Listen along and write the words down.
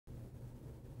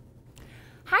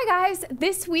Hi guys,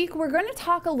 this week we're going to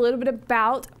talk a little bit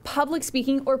about public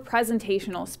speaking or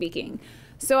presentational speaking.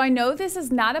 So I know this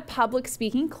is not a public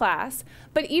speaking class,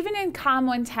 but even in COM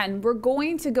 110, we're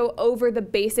going to go over the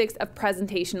basics of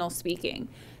presentational speaking.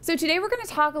 So today we're going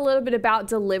to talk a little bit about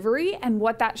delivery and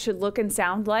what that should look and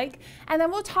sound like, and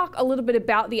then we'll talk a little bit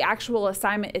about the actual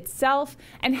assignment itself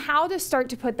and how to start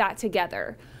to put that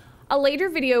together. A later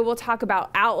video we'll talk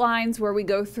about outlines where we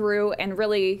go through and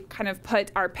really kind of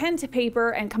put our pen to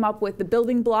paper and come up with the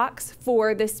building blocks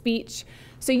for this speech.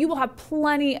 So you will have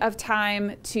plenty of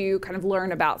time to kind of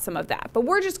learn about some of that. But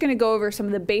we're just going to go over some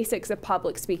of the basics of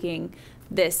public speaking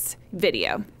this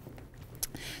video.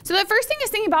 So the first thing is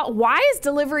thinking about why is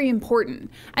delivery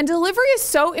important? And delivery is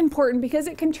so important because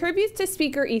it contributes to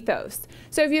speaker ethos.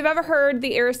 So if you've ever heard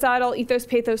the Aristotle ethos,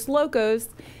 pathos, logos,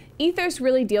 ethos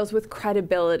really deals with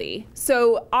credibility.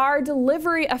 So our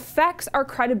delivery affects our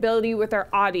credibility with our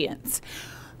audience.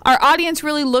 Our audience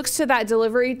really looks to that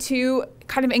delivery to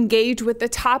kind of engage with the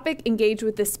topic, engage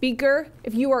with the speaker.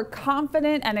 If you are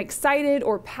confident and excited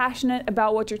or passionate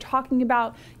about what you're talking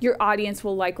about, your audience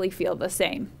will likely feel the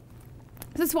same.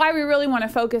 This is why we really want to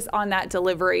focus on that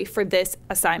delivery for this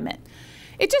assignment.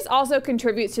 It just also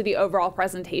contributes to the overall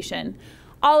presentation.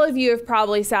 All of you have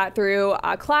probably sat through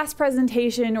a class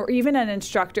presentation or even an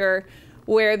instructor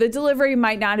where the delivery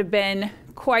might not have been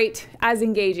quite as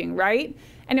engaging, right?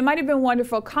 And it might have been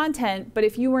wonderful content, but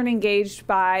if you weren't engaged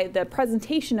by the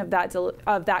presentation of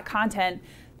that content,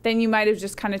 then you might have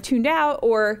just kind of tuned out,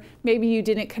 or maybe you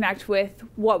didn't connect with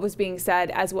what was being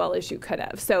said as well as you could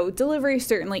have. So delivery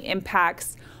certainly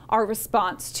impacts our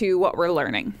response to what we're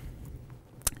learning.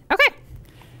 Okay.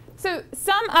 So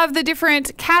some of the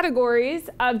different categories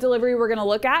of delivery we're going to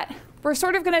look at, we're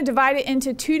sort of going to divide it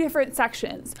into two different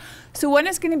sections. So one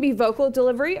is going to be vocal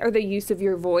delivery, or the use of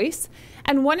your voice,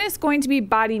 and one is going to be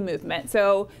body movement.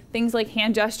 So things like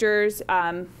hand gestures,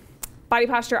 body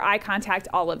posture, eye contact,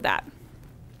 all of that.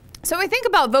 So when we think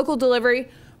about vocal delivery,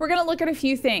 we're going to look at a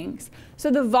few things.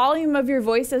 So the volume of your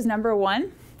voice is number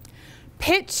one,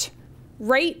 pitch,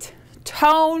 rate,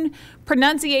 tone,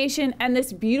 pronunciation, and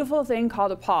this beautiful thing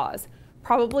called a pause.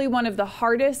 Probably one of the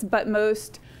hardest but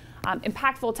most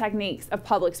impactful techniques of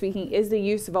public speaking is the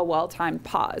use of a well-timed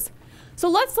pause. So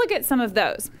let's look at some of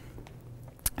those.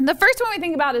 The first one we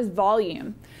think about is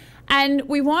volume. And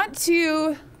we want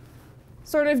to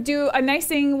sort of do a nice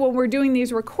thing when we're doing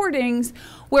these recordings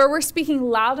where we're speaking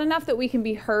loud enough that we can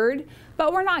be heard,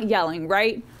 but we're not yelling,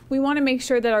 right? We want to make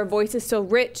sure that our voice is still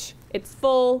rich, it's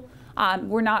full,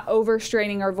 we're not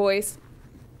overstraining our voice.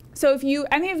 So if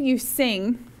any of you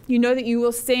sing, you know that you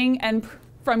will sing and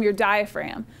from your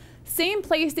diaphragm. Same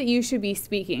place that you should be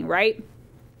speaking, right?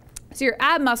 So your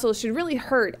ab muscles should really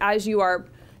hurt as you are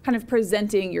kind of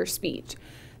presenting your speech.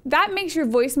 That makes your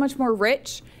voice much more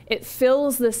rich. It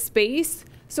fills the space.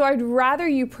 So I'd rather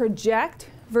you project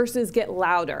versus get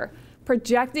louder.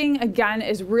 Projecting, again,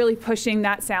 is really pushing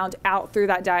that sound out through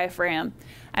that diaphragm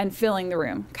and filling the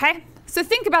room, okay? So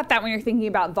think about that when you're thinking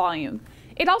about volume.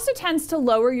 It also tends to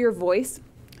lower your voice.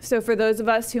 So for those of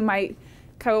us who might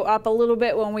go up a little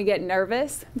bit when we get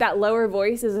nervous, that lower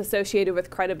voice is associated with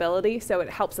credibility. So it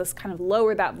helps us kind of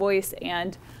lower that voice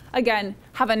and, again,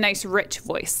 have a nice rich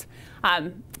voice.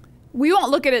 We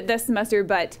won't look at it this semester,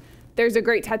 but there's a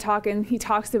great TED Talk, and he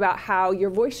talks about how your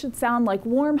voice should sound like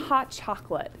warm, hot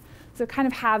chocolate. So kind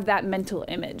of have that mental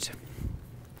image.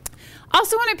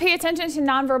 Also want to pay attention to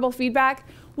nonverbal feedback.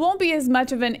 Won't be as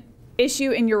much of an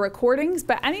issue in your recordings,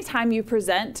 but anytime you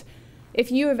present,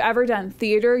 if you have ever done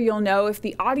theater, you'll know if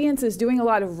the audience is doing a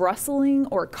lot of rustling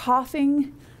or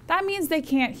coughing, that means they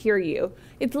can't hear you.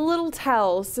 It's little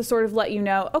tells to sort of let you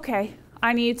know, okay,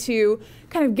 I need to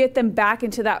kind of get them back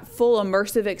into that full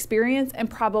immersive experience and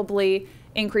probably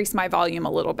increase my volume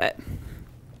a little bit.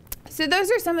 So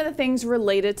those are some of the things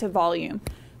related to volume.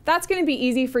 That's going to be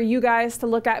easy for you guys to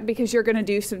look at because you're going to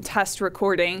do some test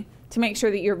recording to make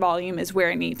sure that your volume is where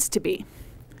it needs to be.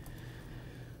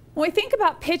 When we think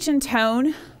about pitch and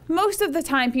tone, most of the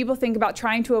time people think about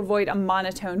trying to avoid a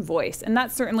monotone voice, and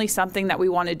that's certainly something that we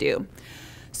want to do.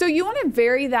 So you want to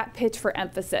vary that pitch for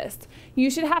emphasis.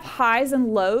 You should have highs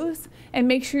and lows and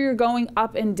make sure you're going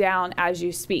up and down as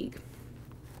you speak.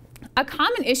 A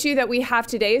common issue that we have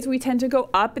today is we tend to go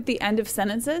up at the end of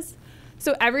sentences.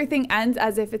 So everything ends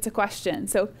as if it's a question.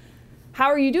 So how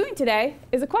are you doing today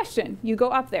is a question. You go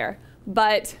up there.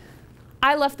 But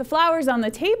I left the flowers on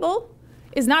the table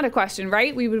is not a question,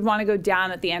 right? We would want to go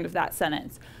down at the end of that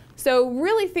sentence. So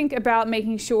really think about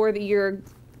making sure that you're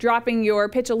dropping your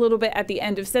pitch a little bit at the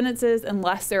end of sentences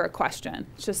unless they're a question.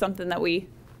 It's just something that we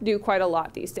do quite a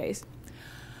lot these days.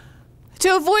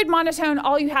 To avoid monotone,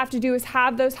 all you have to do is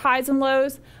have those highs and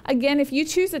lows. Again, if you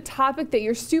choose a topic that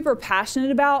you're super passionate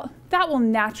about, that will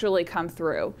naturally come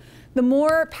through. The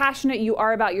more passionate you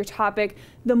are about your topic,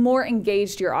 the more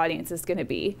engaged your audience is going to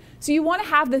be. So you want to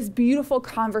have this beautiful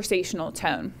conversational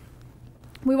tone.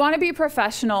 We want to be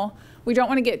professional. We don't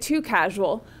want to get too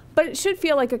casual, but it should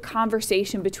feel like a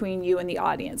conversation between you and the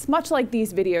audience, much like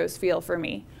these videos feel for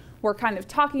me. We're kind of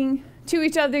talking to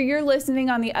each other, you're listening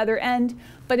on the other end,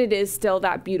 but it is still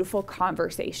that beautiful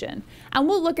conversation. And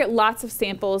we'll look at lots of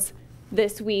samples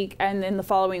this week and in the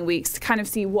following weeks to kind of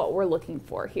see what we're looking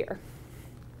for here.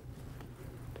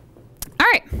 All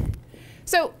right,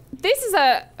 so this is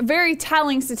a very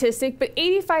telling statistic, but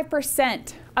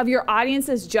 85% of your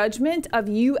audience's judgment of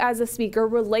you as a speaker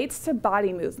relates to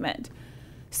body movement.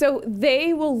 So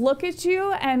they will look at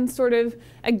you and sort of,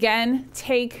 again,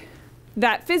 take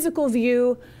that physical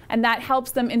view, and that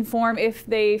helps them inform if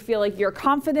they feel like you're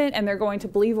confident and they're going to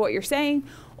believe what you're saying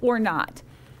or not.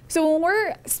 So when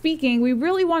we're speaking, we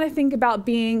really want to think about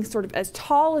being sort of as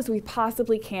tall as we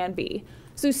possibly can be.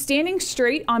 So standing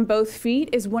straight on both feet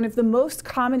is one of the most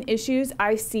common issues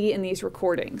I see in these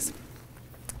recordings.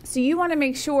 So you want to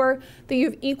make sure that you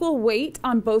have equal weight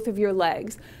on both of your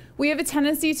legs. We have a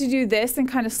tendency to do this and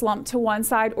kind of slump to one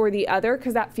side or the other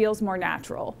because that feels more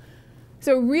natural.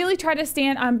 So really try to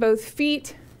stand on both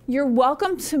feet. You're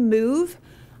welcome to move.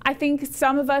 I think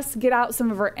some of us get out some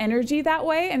of our energy that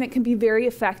way, and it can be very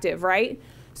effective, right?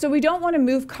 So we don't want to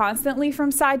move constantly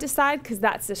from side to side because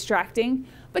that's distracting,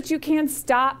 but you can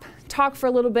stop, talk for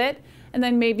a little bit, and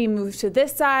then maybe move to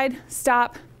this side,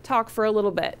 stop, talk for a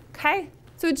little bit, okay?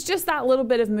 So it's just that little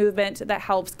bit of movement that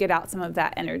helps get out some of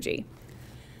that energy.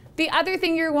 The other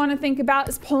thing you want to think about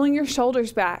is pulling your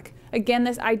shoulders back. Again,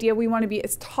 this idea we want to be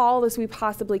as tall as we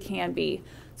possibly can be.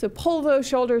 So pull those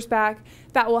shoulders back.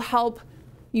 That will help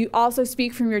you also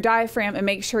speak from your diaphragm and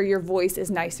make sure your voice is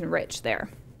nice and rich there.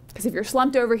 Because if you're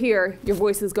slumped over here, your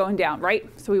voice is going down, right?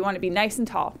 So we want to be nice and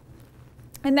tall.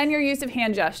 And then your use of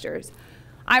hand gestures.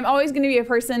 I'm always going to be a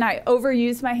person, I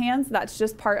overuse my hands. That's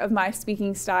just part of my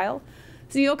speaking style.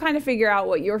 So you'll kind of figure out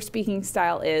what your speaking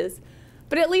style is.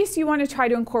 But at least you want to try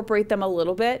to incorporate them a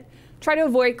little bit. Try to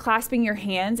avoid clasping your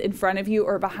hands in front of you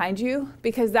or behind you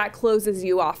because that closes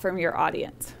you off from your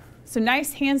audience. So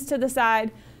nice hands to the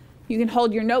side. You can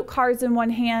hold your note cards in one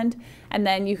hand and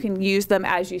then you can use them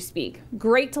as you speak.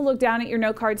 Great to look down at your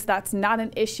note cards. That's not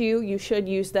an issue. You should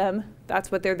use them.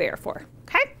 That's what they're there for.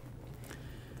 Okay?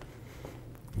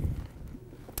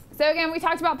 So again, we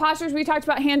talked about postures. We talked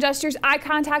about hand gestures, eye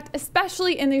contact,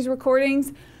 especially in these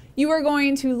recordings. You are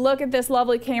going to look at this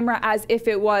lovely camera as if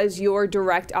it was your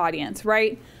direct audience,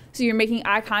 right? So you're making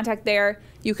eye contact there.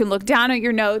 You can look down at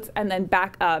your notes and then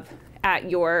back up at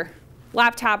your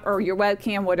laptop or your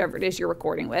webcam, whatever it is you're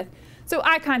recording with. So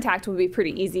eye contact will be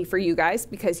pretty easy for you guys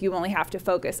because you only have to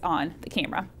focus on the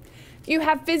camera. If you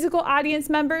have physical audience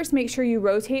members, make sure you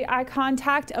rotate eye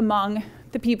contact among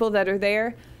the people that are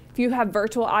there. If you have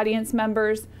virtual audience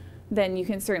members, then you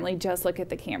can certainly just look at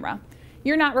the camera.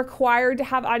 You're not required to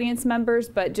have audience members,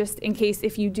 but just in case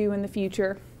if you do in the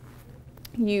future,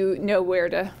 you know where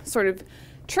to sort of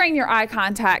train your eye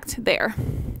contact there.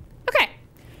 Okay,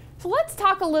 so let's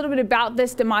talk a little bit about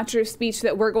this demonstrative speech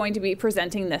that we're going to be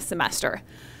presenting this semester.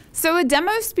 So a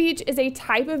demo speech is a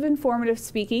type of informative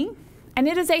speaking, and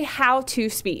it is a how-to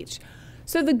speech.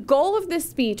 So the goal of this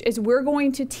speech is we're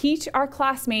going to teach our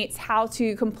classmates how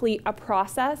to complete a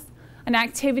process, an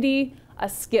activity, a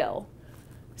skill.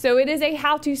 So it is a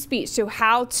how-to speech, so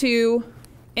how to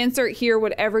insert here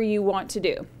whatever you want to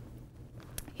do.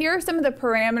 Here are some of the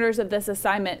parameters of this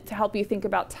assignment to help you think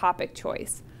about topic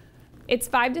choice. It's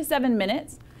 5 to 7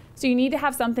 minutes, so you need to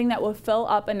have something that will fill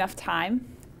up enough time.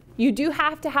 You do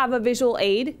have to have a visual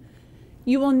aid.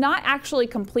 You will not actually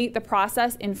complete the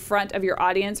process in front of your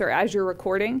audience or as you're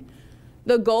recording.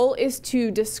 The goal is to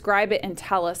describe it and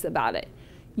tell us about it.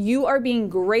 You are being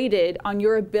graded on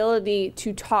your ability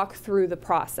to talk through the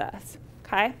process,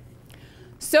 okay?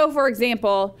 So for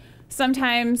example,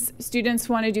 sometimes students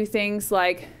want to do things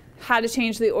like how to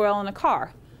change the oil in a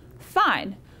car.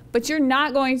 Fine, but you're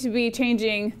not going to be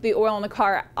changing the oil in the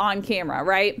car on camera,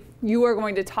 right? You are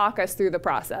going to talk us through the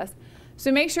process.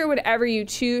 So make sure whatever you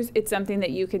choose, it's something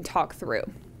that you can talk through.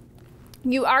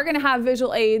 You are going to have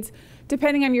visual aids.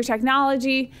 Depending on your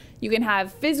technology, you can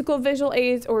have physical visual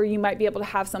aids, or you might be able to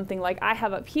have something like I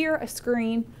have up here, a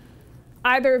screen.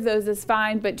 Either of those is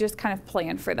fine, but just kind of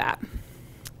plan for that.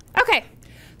 Okay,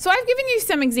 so I've given you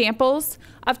some examples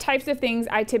of types of things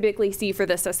I typically see for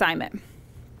this assignment.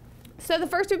 So the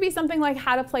first would be something like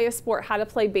how to play a sport, how to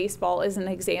play baseball is an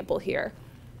example here.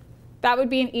 That would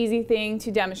be an easy thing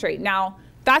to demonstrate. Now,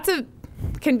 that's a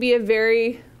can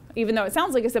be even though it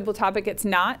sounds like a simple topic, it's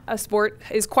not. A sport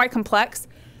is quite complex.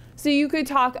 So you could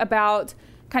talk about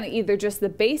kind of either just the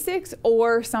basics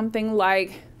or something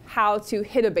like how to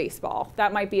hit a baseball.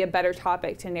 That might be a better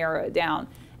topic to narrow it down.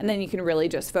 And then you can really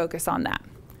just focus on that.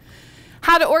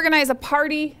 How to organize a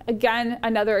party, again,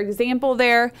 another example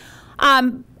there.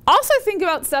 Also think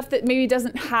about stuff that maybe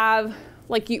doesn't have,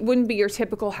 like, you wouldn't be your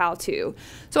typical how-to.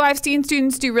 So I've seen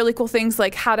students do really cool things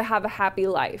like how to have a happy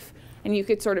life. And you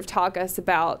could sort of talk us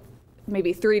about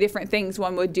maybe 3 different things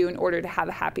one would do in order to have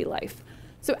a happy life.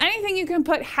 So anything you can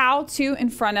put how to in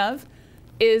front of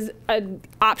is an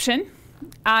option.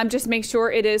 Just make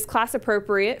sure it is class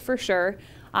appropriate for sure.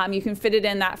 You can fit it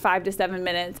in that 5 to 7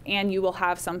 minutes and you will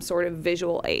have some sort of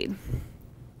visual aid.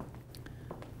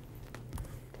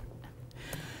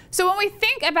 So when we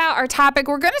think about our topic,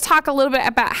 we're going to talk a little bit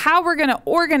about how we're going to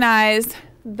organize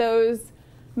those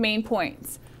main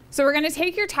points. So we're going to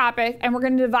take your topic and we're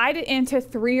going to divide it into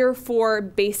 3 or 4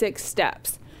 basic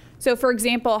steps. So for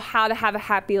example, how to have a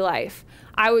happy life.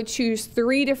 I would choose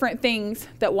 3 different things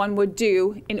that one would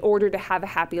do in order to have a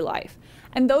happy life.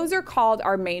 And those are called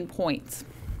our main points.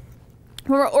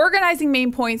 When we're organizing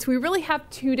main points, we really have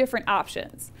 2 different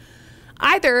options.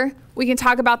 Either we can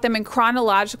talk about them in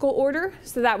chronological order,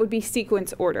 so that would be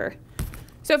sequence order.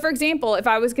 So for example, if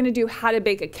I was going to do how to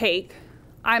bake a cake,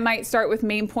 I might start with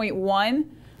main point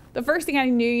 1. The first thing I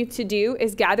need to do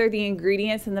is gather the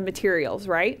ingredients and the materials,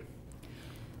 right?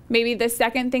 Maybe the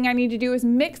second thing I need to do is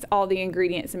mix all the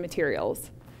ingredients and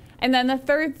materials. And then the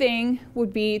third thing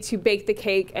would be to bake the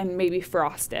cake and maybe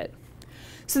frost it.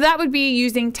 So that would be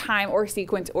using time or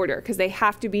sequence order because they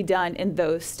have to be done in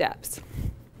those steps.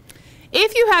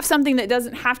 If you have something that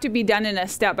doesn't have to be done in a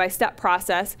step-by-step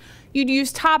process, you'd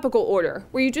use topical order,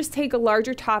 where you just take a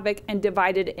larger topic and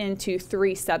divide it into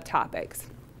 3 subtopics.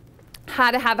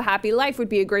 How to have a happy life would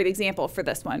be a great example for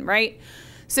this one, right?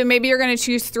 So maybe you're going to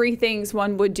choose 3 things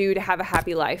one would do to have a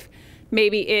happy life.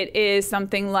 Maybe it is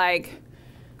something like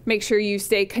make sure you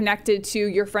stay connected to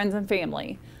your friends and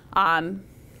family.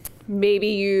 Maybe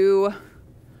you,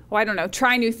 I don't know,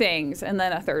 try new things, and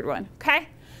then a third one, okay?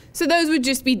 So those would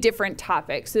just be different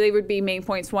topics. So they would be main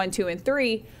points 1, 2, and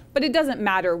 3, but it doesn't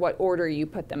matter what order you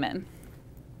put them in.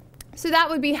 So that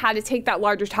would be how to take that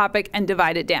larger topic and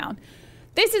divide it down.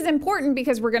 This is important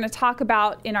because we're going to talk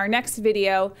about in our next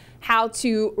video how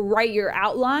to write your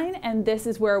outline, and this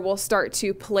is where we'll start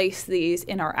to place these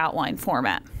in our outline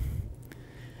format.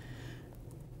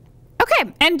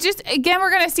 Okay, and just again,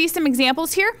 we're going to see some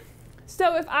examples here.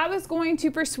 So if I was going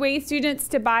to persuade students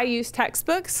to buy used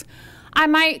textbooks, I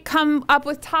might come up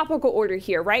with topical order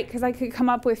here, right? Because I could come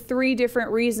up with 3 different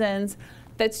reasons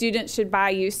that students should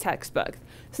buy used textbooks.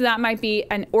 So that might be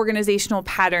an organizational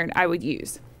pattern I would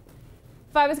use.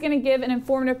 If I was going to give an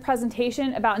informative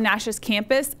presentation about Natchez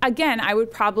campus, again, I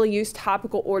would probably use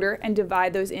topical order and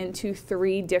divide those into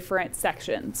 3 different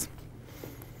sections.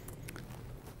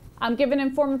 Give an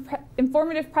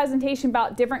informative presentation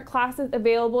about different classes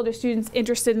available to students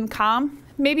interested in COM.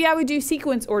 Maybe I would do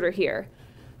sequence order here.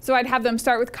 So I'd have them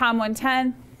start with COM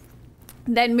 110,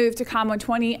 then move to COM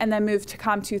 120, and then move to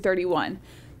COM 231.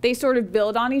 They sort of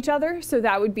build on each other, so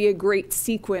that would be a great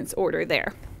sequence order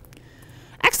there.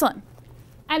 Excellent.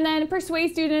 And then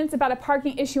persuade students about a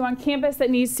parking issue on campus that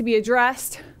needs to be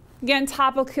addressed. Again,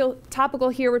 topical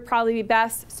here would probably be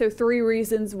best, so 3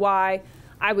 reasons why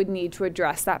I would need to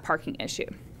address that parking issue.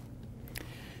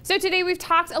 So today we've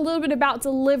talked a little bit about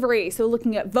delivery, so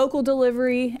looking at vocal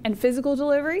delivery and physical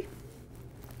delivery.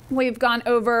 We've gone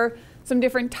over some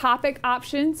different topic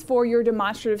options for your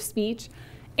demonstrative speech,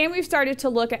 and we've started to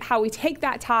look at how we take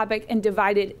that topic and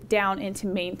divide it down into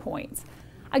main points.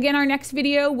 Again, our next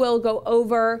video will go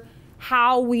over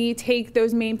how we take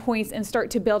those main points and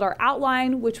start to build our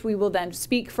outline, which we will then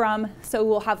speak from. So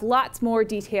we'll have lots more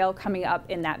detail coming up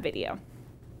in that video.